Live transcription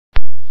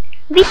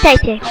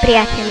Vitajte,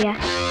 priatelia.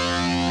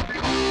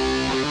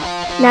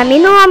 Na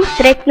minulom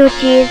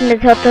stretnutí sme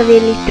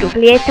zhotovili druh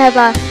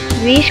lietadla s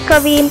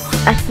výškovým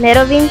a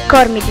smerovým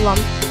kormidlom.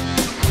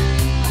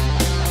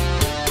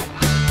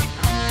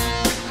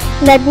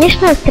 Na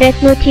dnešnom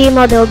stretnutí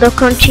model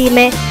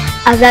dokončíme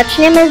a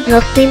začneme s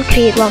nosným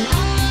krídlom.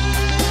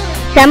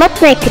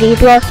 Samotné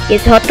krídlo je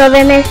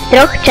zhotovené z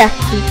troch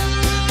častí.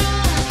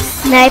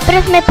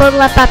 Najprv sme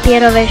podľa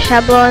papierovej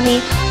šablóny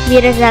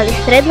vyrezali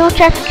strednú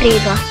časť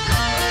krídla.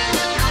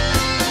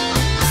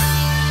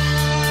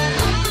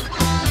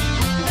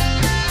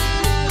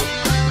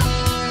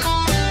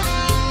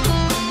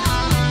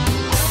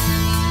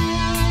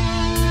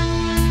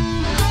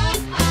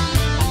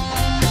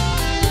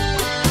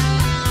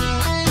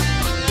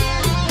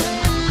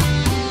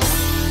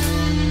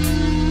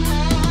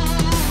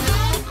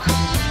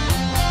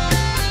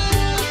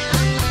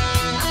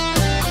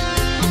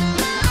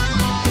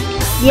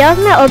 Diel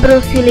sme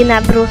obrúsili na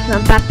brúsnom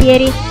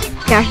papieri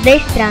z každej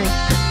strany.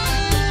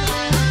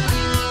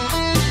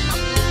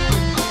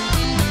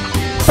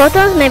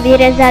 Potom sme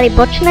vyrezali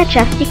bočné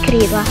časti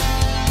krídla.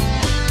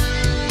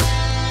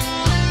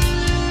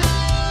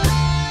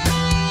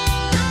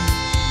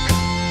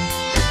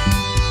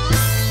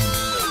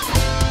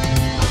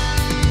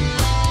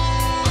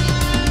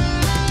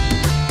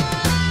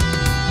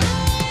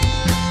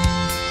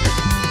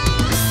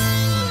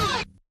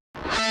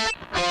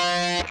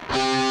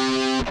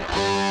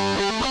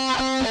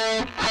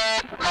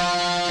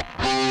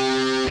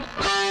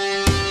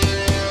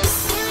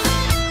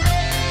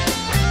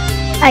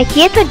 Aj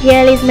tieto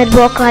diely sme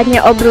dôkladne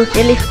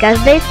obrúsili z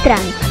každej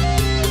strany.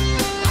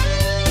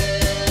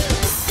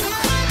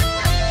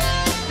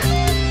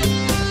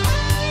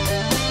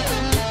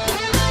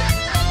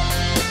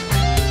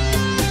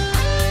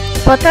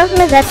 Potom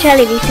sme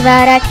začali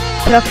vytvárať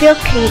profil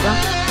krídla.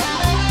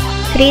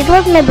 Krídlo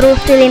sme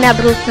brúsili na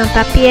brúsnom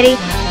papieri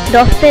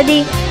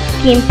dovtedy,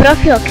 kým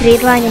profil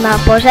krídla nemal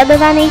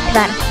požadovaný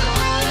tvar.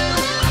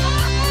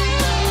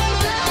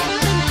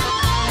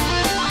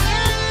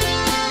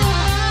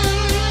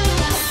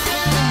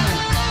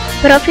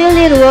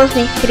 Profily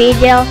rôznych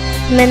krídel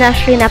sme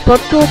našli na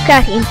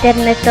podtulkách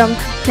internetom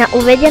na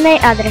uvedenej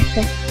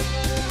adrese.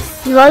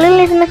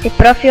 Zvolili sme si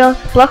profil s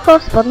plochou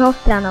spodnou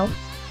stranou.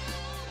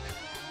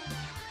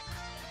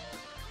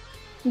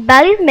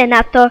 Dbali sme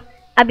na to,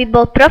 aby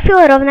bol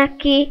profil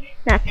rovnaký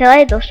na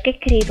celej dĺžke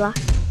krídla.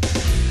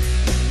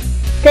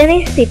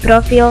 Ten istý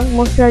profil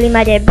museli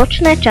mať aj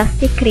bočné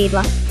časti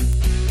krídla.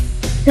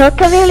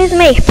 Zhotovili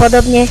sme ich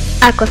podobne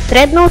ako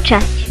strednú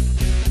časť.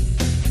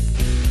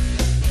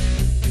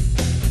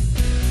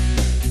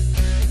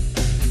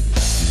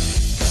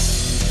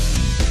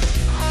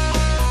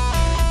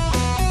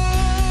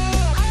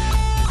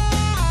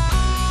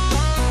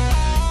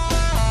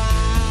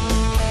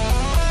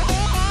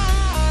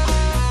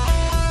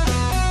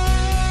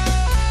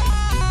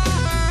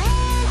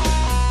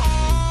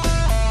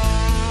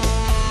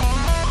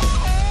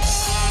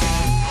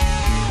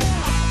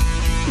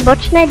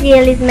 Bočné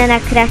diely sme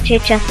na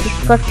kratšej časti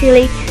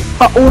skosili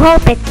o uhol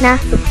 15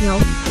 stupňov.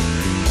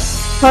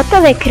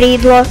 Hotové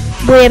krídlo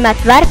bude mať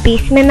tvar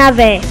písmena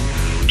V,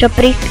 čo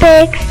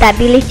prispieje k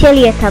stabilite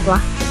lietadla.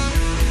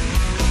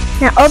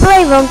 Na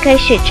oblej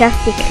vonkajšej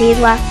časti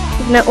krídla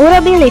sme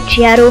urobili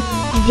čiaru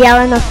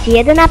vzdialenosti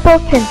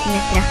 1,5 cm.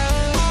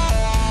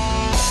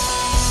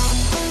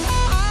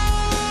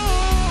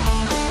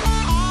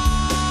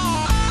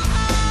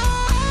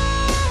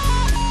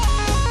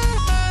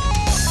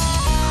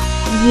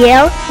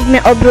 Diel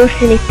sme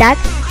obrúsili tak,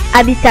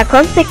 aby sa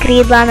konce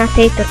krídla na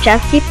tejto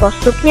časti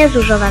postupne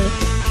zužovali.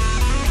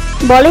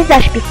 Boli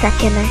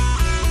zašpicatené.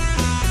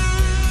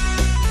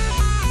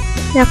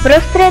 Na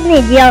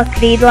prostredný diel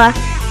krídla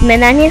sme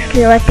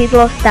naniesli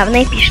lepidlo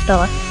stavnej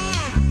pištole.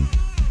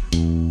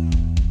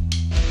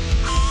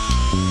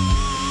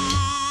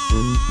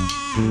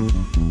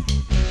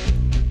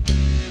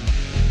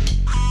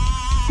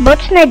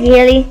 Bočné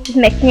diely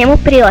sme k nemu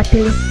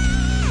prilepili.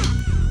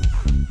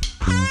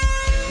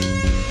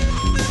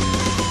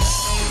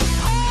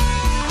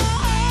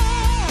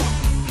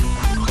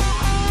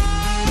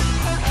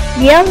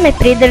 Diel sme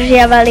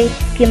pridržiavali,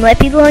 kým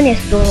lepidlo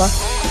nestúhlo.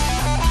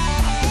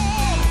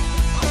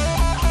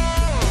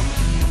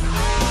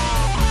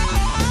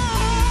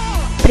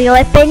 Pri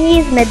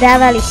lepení sme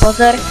dávali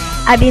pozor,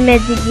 aby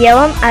medzi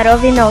dielom a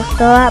rovinou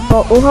stola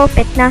bol uhol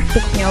 15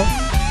 stupňov.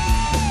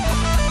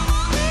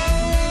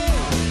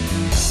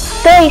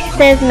 To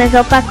isté sme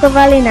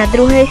zopakovali na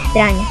druhej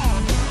strane.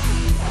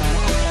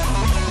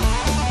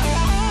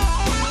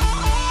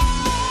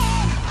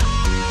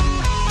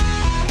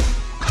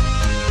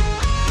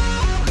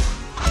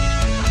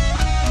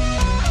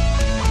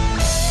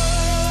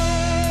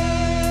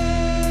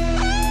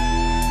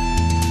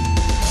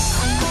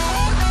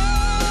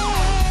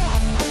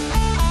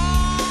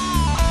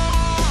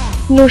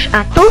 Nuž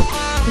a tu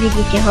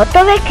vidíte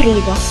hotové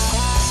krídlo.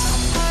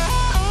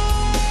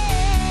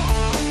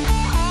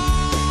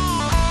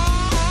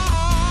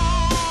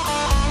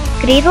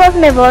 Krídlo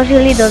sme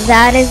vložili do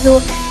zárezu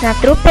na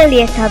trupe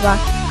lietadla.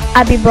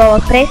 aby bolo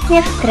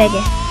presne v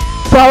strede.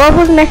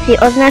 Polohu sme si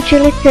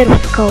označili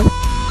ceruzkou.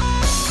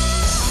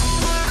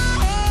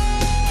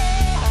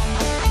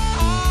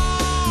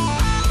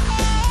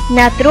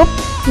 Na trup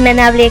sme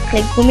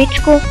navliekli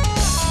gumičku,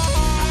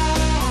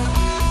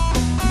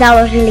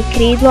 založili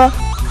krídlo,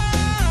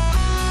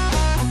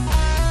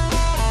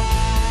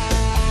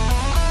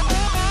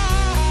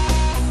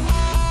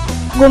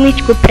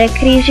 gumičku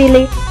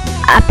prekrížili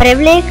a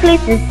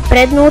prevliekli cez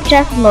prednú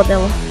časť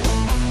modelu.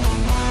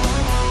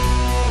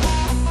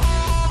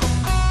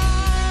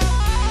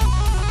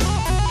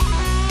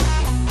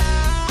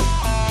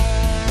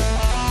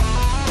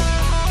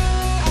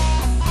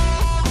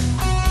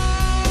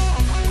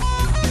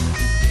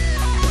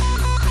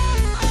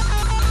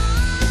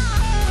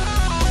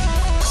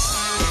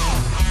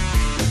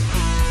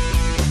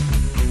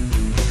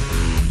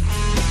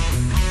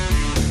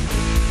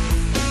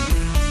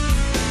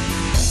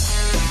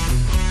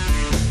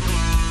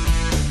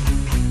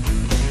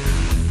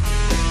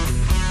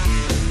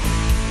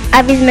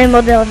 Aby sme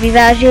model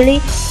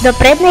vyvážili, do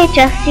prednej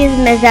časti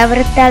sme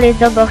zavrtali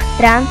z oboch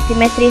strán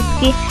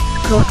symetricky z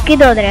krúžky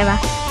do dreva.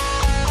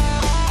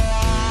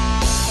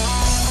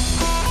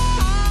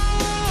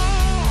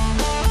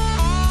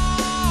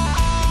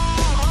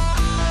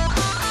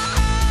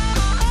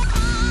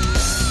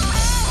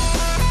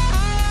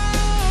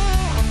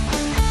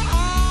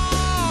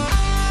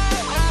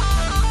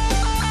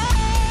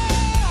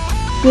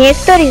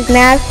 Niektorí z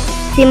nás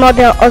si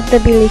model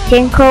ozdobili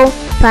tenkou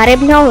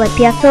farebnou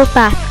lepiacou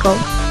páskou.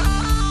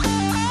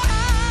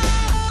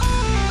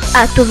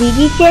 A tu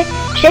vidíte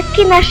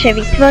všetky naše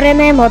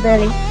vytvorené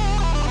modely.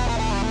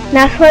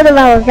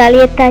 Nasledovalo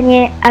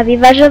zalietanie a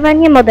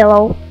vyvažovanie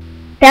modelov.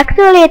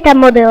 Takto lieta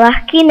model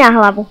ľahký na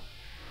hlavu.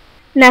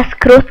 Na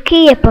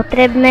skrutky je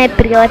potrebné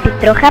prilepiť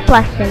trocha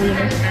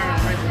plastelíny.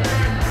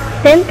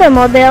 Tento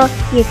model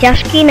je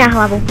ťažký na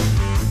hlavu.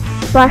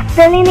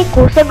 Plastelíny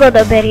kúsok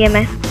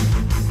odoberieme.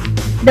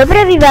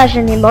 Dobre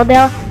vyvážený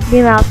model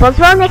by mal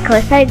pozvolne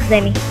klesať k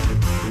zemi.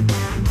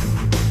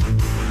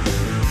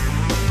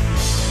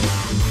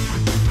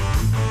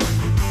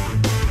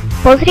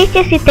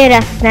 Pozrite si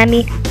teraz s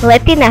nami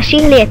lety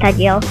našich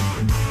lietadiel.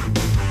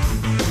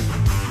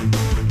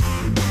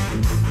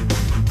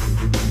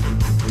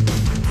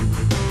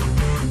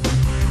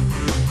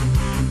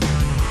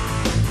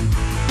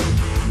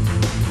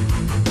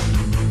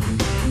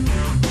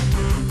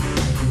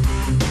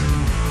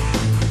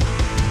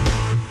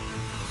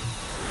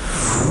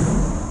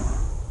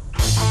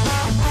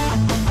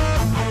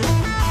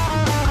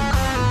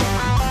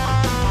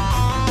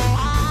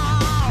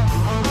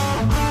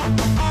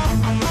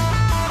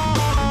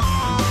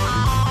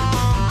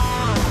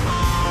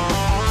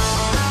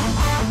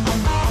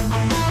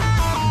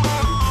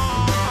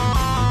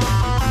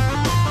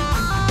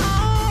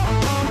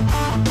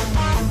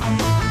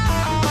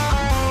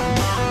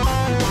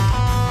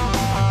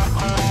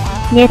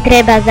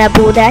 Netreba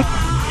zabúdať,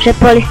 že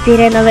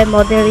polystyrénové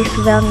modely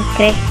sú veľmi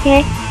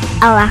krehké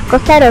a ľahko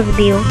sa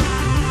rozbijú.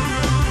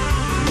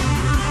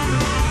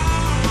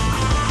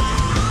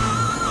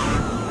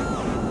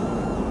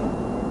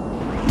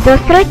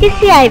 Dostrojte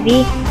si aj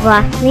vy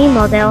vlastný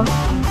model.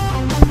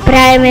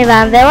 Prajeme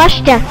vám veľa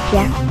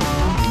šťastia.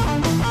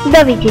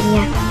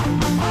 Dovidenia.